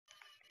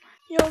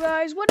Yo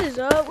guys, what is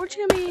up? I'm just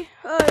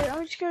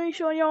gonna be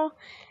showing y'all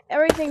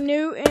everything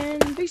new in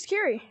Big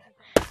Scary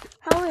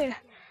Halloween.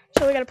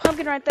 So we got a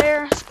pumpkin right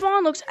there.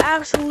 Spawn looks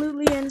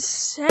absolutely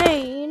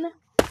insane.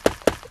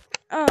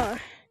 There's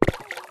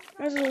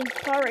a little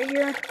pot right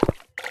here.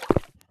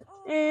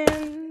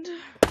 And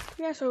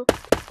yeah, so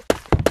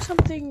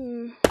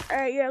something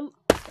yeah,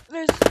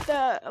 there's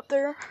that up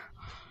there.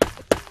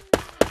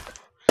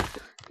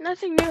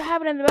 Nothing new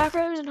happened in the back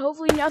rooms, and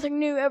hopefully nothing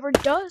new ever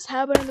does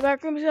happen in the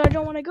back rooms because I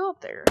don't want to go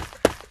up there.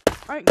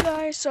 Alright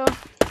guys, so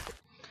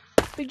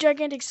big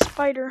gigantic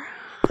spider.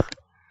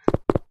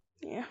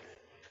 Yeah.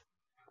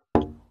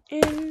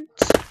 And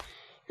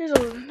there's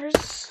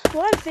a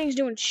lot of things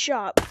doing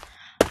shop.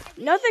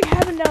 Nothing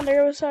happened down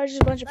there besides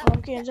just a bunch of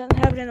pumpkins. Nothing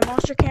happened in the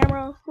monster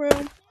camera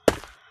room.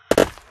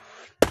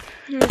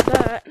 There's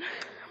that.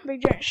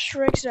 Big giant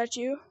Shrek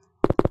statue.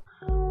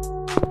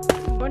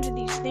 A bunch of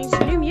these things.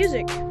 New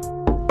music.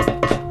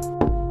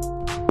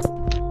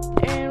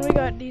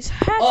 Got these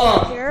hats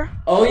right here.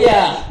 Oh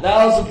yeah,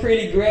 that was a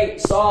pretty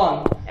great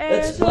song. And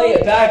let's play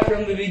it back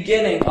from the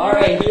beginning.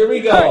 Alright, here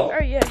we go.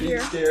 Alright, yeah, Big here.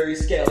 Scary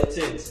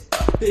Skeletons.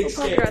 Big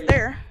Scary. Right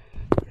there.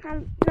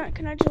 I'm not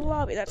connected to the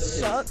lobby, that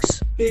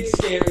sucks. Big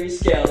Scary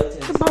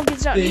Skeletons. The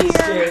pumpkin's out Big here.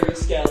 Scary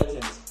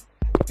Skeletons.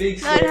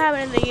 Big Nothing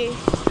happened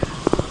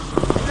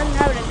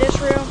in this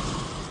room.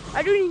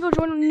 I do need to go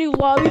join a new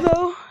lobby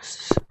though.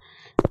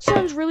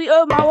 Sounds really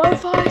my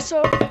Wi-Fi,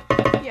 so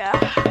yeah.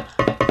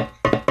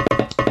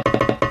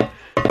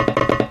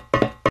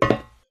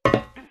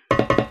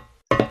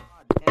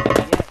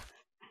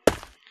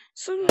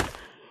 So,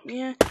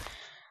 yeah,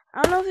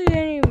 I don't know if there's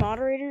any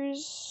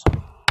moderators.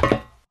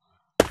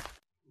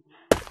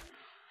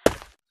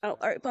 Oh,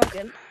 alright,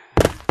 pumpkin.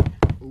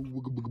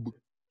 I'm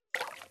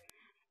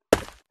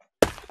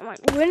like,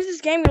 when is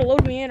this game gonna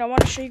load me in? I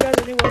want to show you guys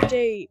a new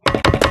update.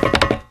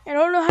 And I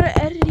don't know how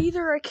to edit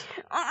either. I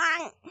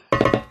can't.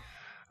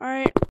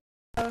 Alright.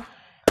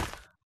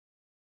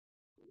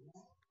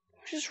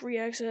 Just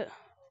re-exit.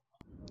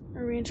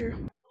 Or re-enter.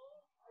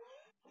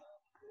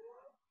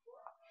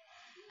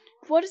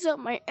 What is up,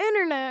 my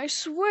internet? I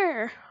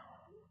swear.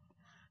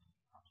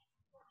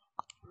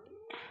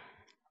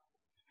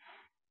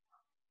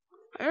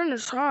 My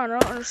internet's fine. I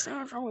don't understand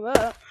what's wrong with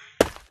that.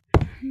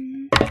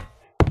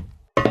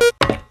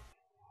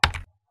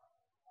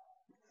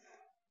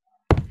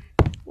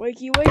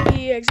 Wakey,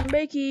 wakey, eggs and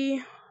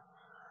bakey.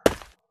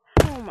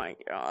 Oh my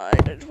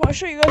god. I just want to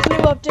show you guys a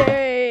new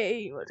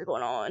update. What's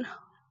going on?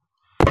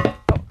 Oh,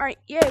 alright,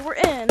 yay, we're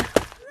in.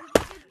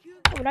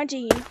 Oh,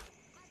 19.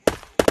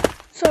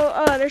 So,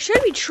 there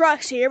should be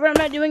trucks here, but I'm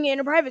not doing it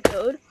in a private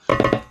code.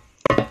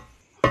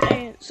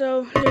 And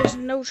so, there's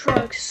no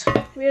trucks.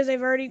 Because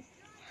they've already...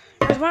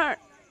 There's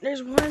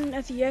one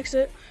at the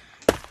exit.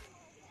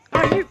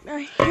 I hear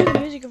the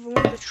music of one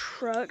of the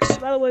trucks.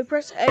 By the way,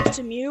 press X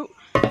to mute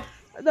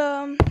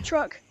the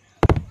truck.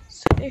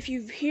 So if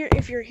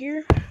you're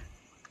here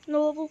in the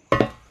level.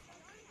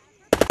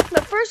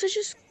 But first, let's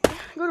just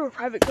go to a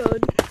private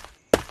code.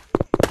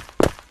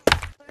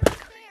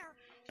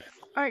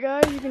 Alright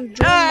guys, you can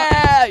join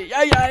Alright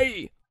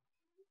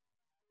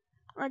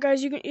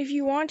guys, if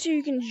you want to,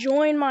 you can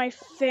join my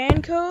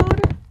fan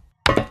code,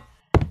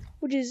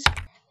 which is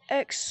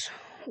XYZ.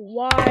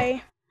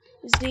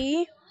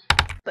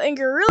 But in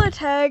Gorilla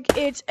Tag,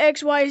 it's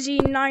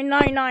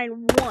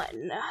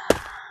XYZ9991.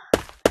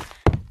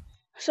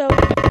 So,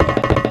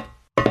 yeah.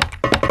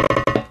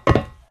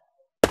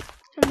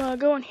 I'm gonna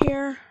go in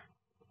here.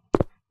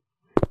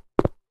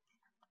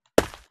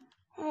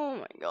 Oh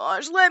my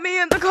gosh, let me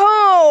in the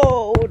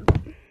code!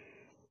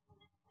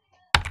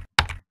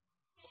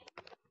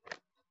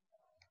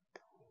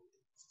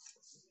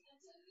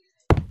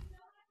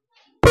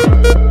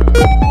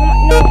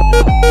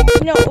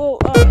 No.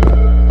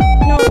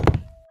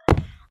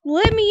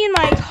 Let me in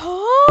my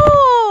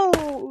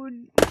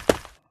code!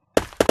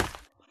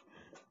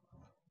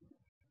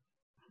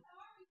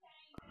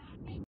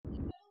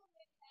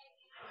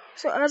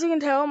 So, as you can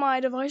tell,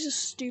 my device is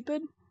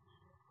stupid.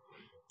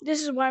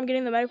 This is why I'm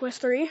getting the MetaQuest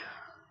 3.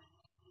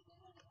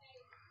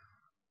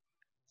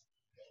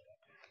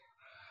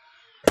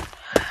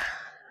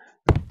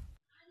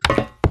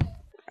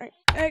 Alright,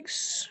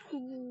 X,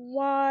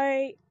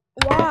 Y,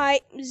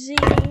 Z.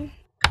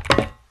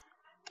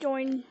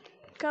 Join.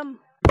 Come.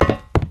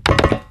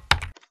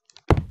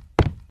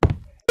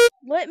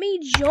 Let me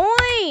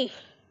join!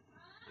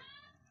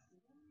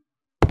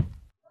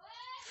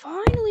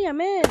 Finally,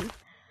 I'm in.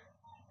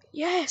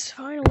 Yes,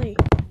 finally.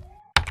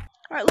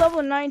 Alright,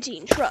 level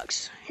 19,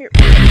 trucks. Here.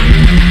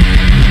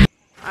 I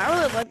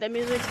really like that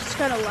music. It's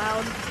kind of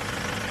loud.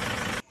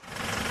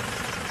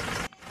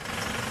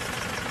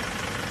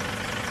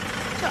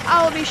 So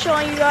I will be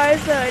showing you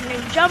guys the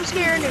new jump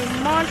scare, new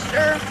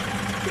monster,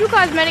 new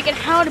cosmetic, and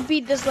how to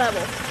beat this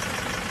level.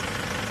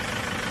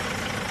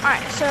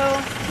 Alright, so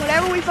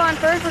whatever we find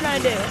first, we're gonna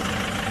do.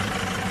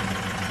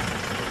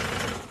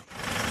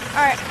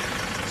 Alright,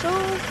 so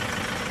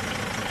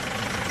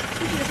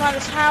we need to find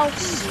this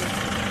house.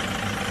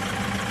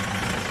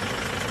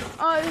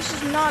 Oh, this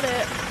is not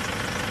it.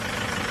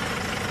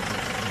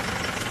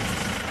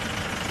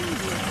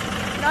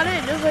 not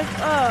it. Just like,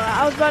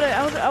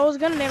 I was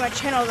gonna name my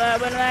channel that,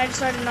 but then I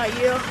decided not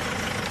you.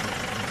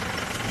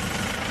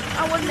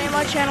 I wouldn't name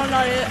my channel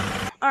not it.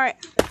 Alright,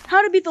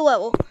 how to beat the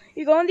level.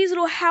 You go in these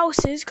little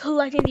houses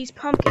collecting these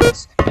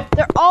pumpkins.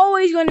 They're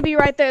always going to be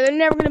right there. They're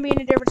never going to be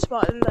in a different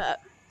spot than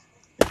that.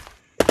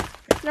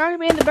 They're not going to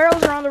be in the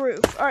barrels or on the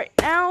roof. Alright,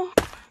 now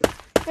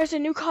there's a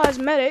new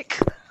cosmetic.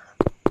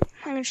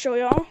 I'm going to show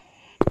y'all.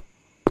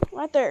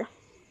 Right there.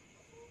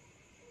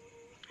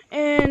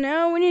 And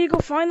now we need to go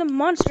find the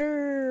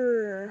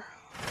monster.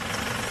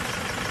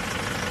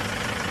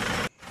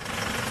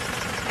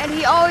 And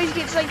he always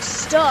gets like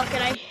stuck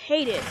and I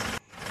hate it.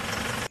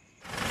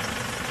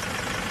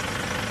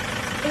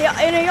 Yeah,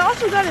 and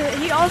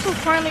he also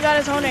finally got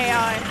his own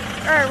AI,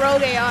 or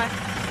rogue AI.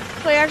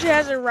 So he actually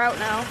has a route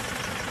now,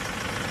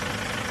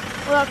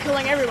 without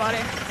killing everybody.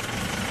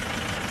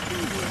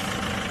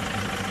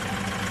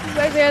 He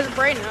basically has a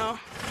brain now,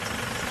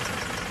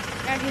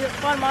 and he's a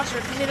fun monster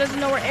because he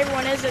doesn't know where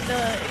everyone is at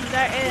the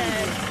exact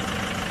end.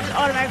 He just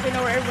automatically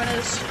know where everyone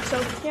is.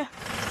 So yeah.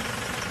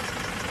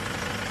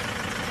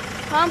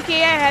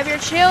 Pumpkin, I have your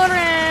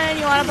children.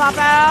 You want to pop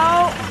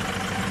out?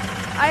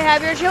 I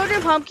have your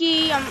children,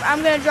 Pumpkin.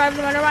 I'm gonna drive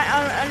them under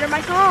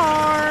my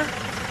car.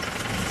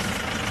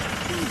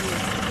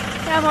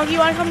 Yeah, Pumpkin, you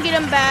wanna come get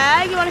them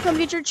back? You wanna come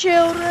get your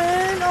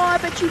children? Oh, I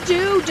bet you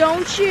do,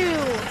 don't you?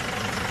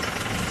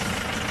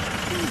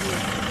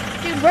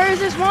 Dude, where is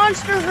this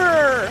monster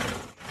her?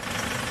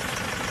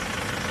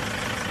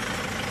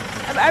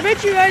 I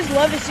bet you guys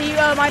love to see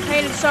my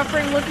pain and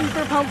suffering looking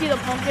for Pumpkin the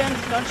Pumpkin,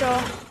 don't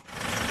y'all?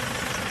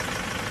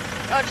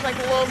 Oh, just like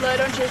a little bit,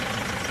 don't you?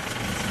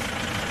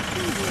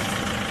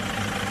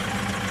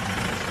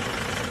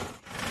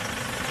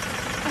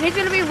 He's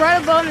gonna be right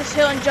above this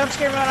hill and jump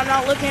scare me when I'm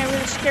not looking. I'm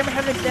gonna scare me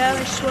half to death,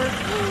 I swear.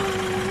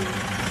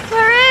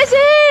 Where is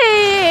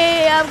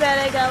he? I'm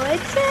gonna go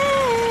insane.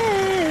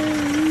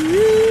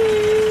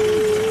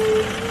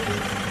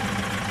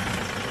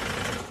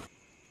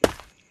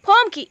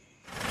 Pumpkin.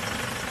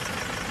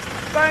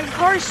 My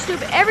car is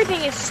stupid.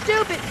 Everything is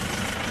stupid.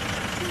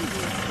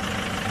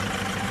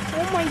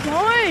 Oh my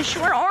gosh,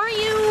 where are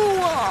you?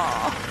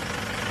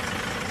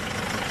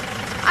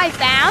 I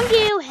found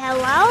you.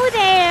 Hello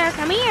there.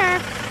 Come here.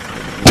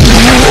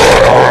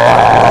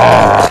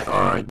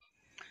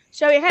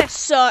 So it kind of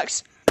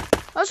sucks.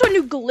 Also a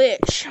new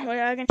glitch. Wait,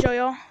 I can show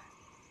y'all.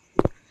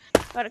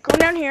 Gotta come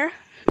down here.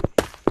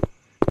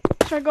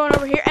 Start going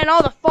over here, and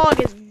all the fog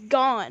is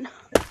gone.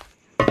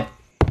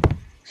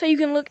 So you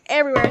can look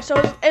everywhere. So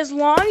as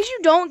long as you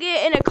don't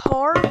get in a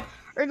car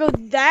or go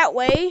that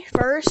way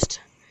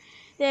first,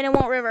 then it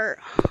won't revert.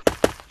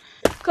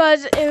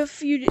 Because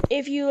if you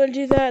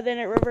do that, then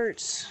it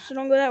reverts. So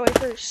don't go that way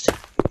first.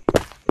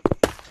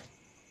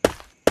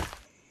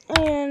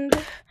 And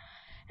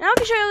now I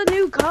can show you the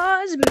new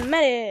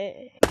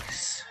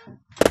cosmetics.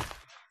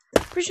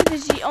 Pretty sure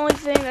this is the only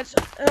thing that's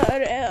the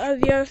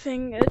other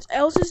thing that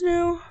else is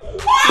new.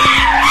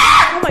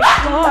 Oh my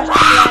gosh!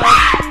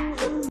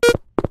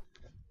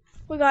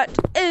 We got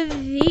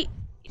these.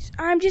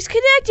 I'm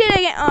disconnected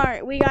again. All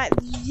right, we got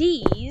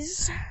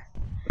these.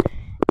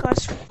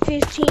 Cost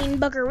 15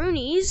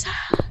 buckaroonies.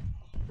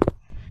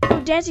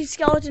 Oh, dancing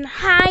skeleton!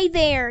 Hi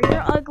there.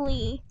 You're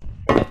ugly.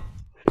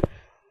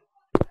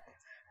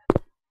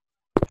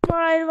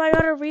 Why do I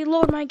gotta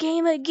reload my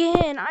game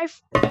again? I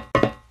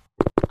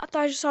thought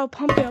I just saw a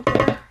pumpkin up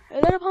there.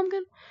 Is that a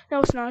pumpkin?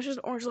 No, it's not. It's just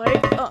an orange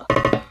light.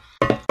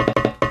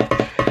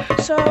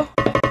 So,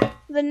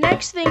 the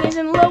next thing is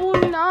in level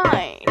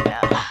 9.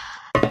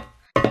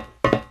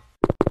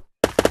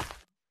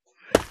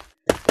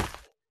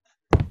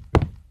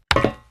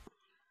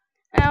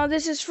 Now,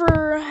 this is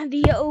for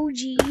the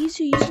OGs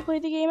who used to play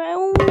the game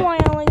a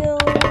while ago.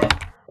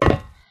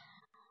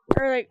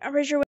 Or, like, I'm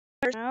pretty sure when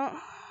it came out.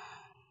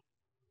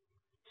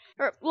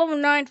 Or level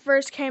 9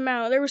 first came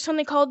out, there was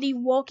something called the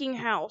Walking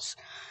House.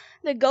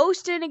 The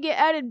ghost didn't get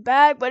added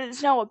back, but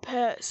it's now a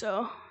pet,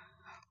 so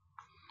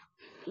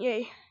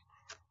yay.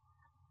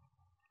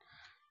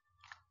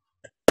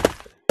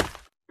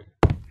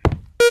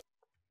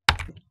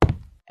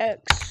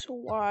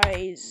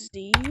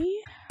 XYZ.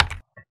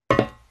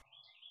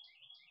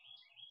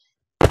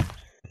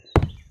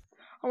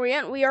 Are we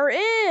in? We are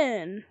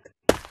in.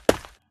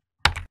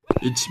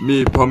 It's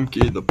me,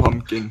 Pumpkin the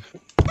Pumpkin.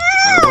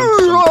 I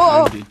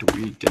want some candy to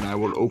eat, and I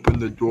will open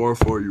the door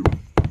for you.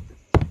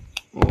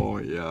 Oh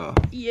yeah.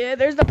 Yeah,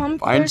 there's the pumpkin.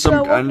 Find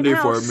some candy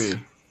for me.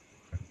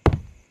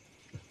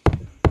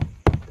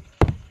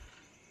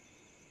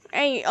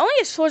 Hey, only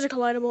his floors are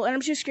collidable, and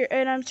I'm too scared.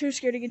 And I'm too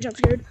scared to get jump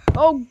scared.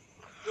 Oh.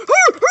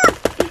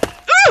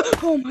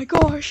 Oh my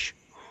gosh.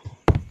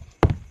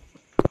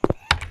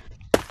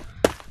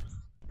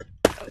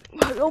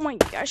 Oh my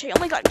gosh! I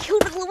only got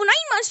killed with a level 9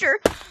 monster.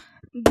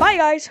 Bye,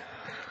 guys.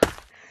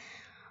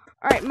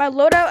 Alright, my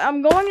loadout,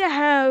 I'm going to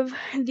have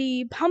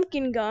the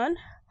pumpkin gun,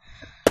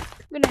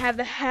 I'm going to have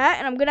the hat,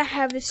 and I'm going to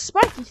have this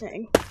spiky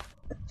thing.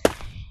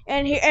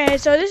 And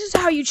so this is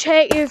how you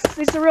check if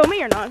it's the real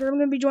me or not, because I'm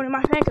going to be joining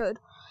my fan code.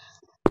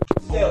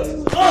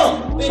 Skeleton.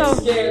 Oh, big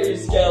scary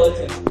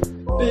skeleton.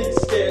 big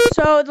scare.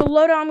 So the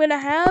loadout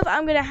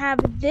I'm gonna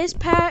have this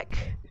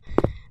pack,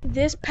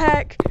 this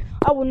pack.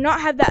 I will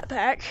not have that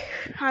pack.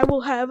 I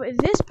will have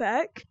this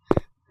pack.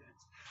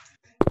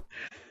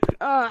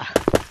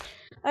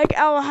 Like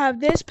I will have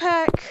this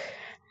pack.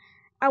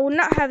 I will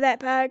not have that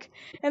pack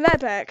and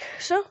that pack.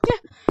 So yeah,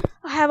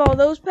 I have all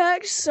those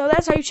packs. So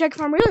that's how you check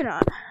if I'm real or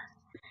not.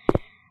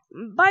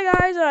 Bye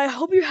guys, and I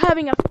hope you're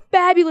having a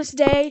fabulous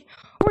day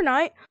or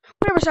night,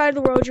 whatever side of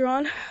the world you're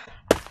on.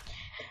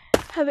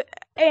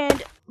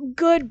 And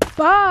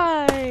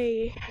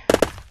goodbye,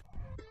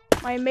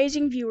 my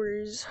amazing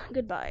viewers.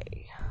 Goodbye.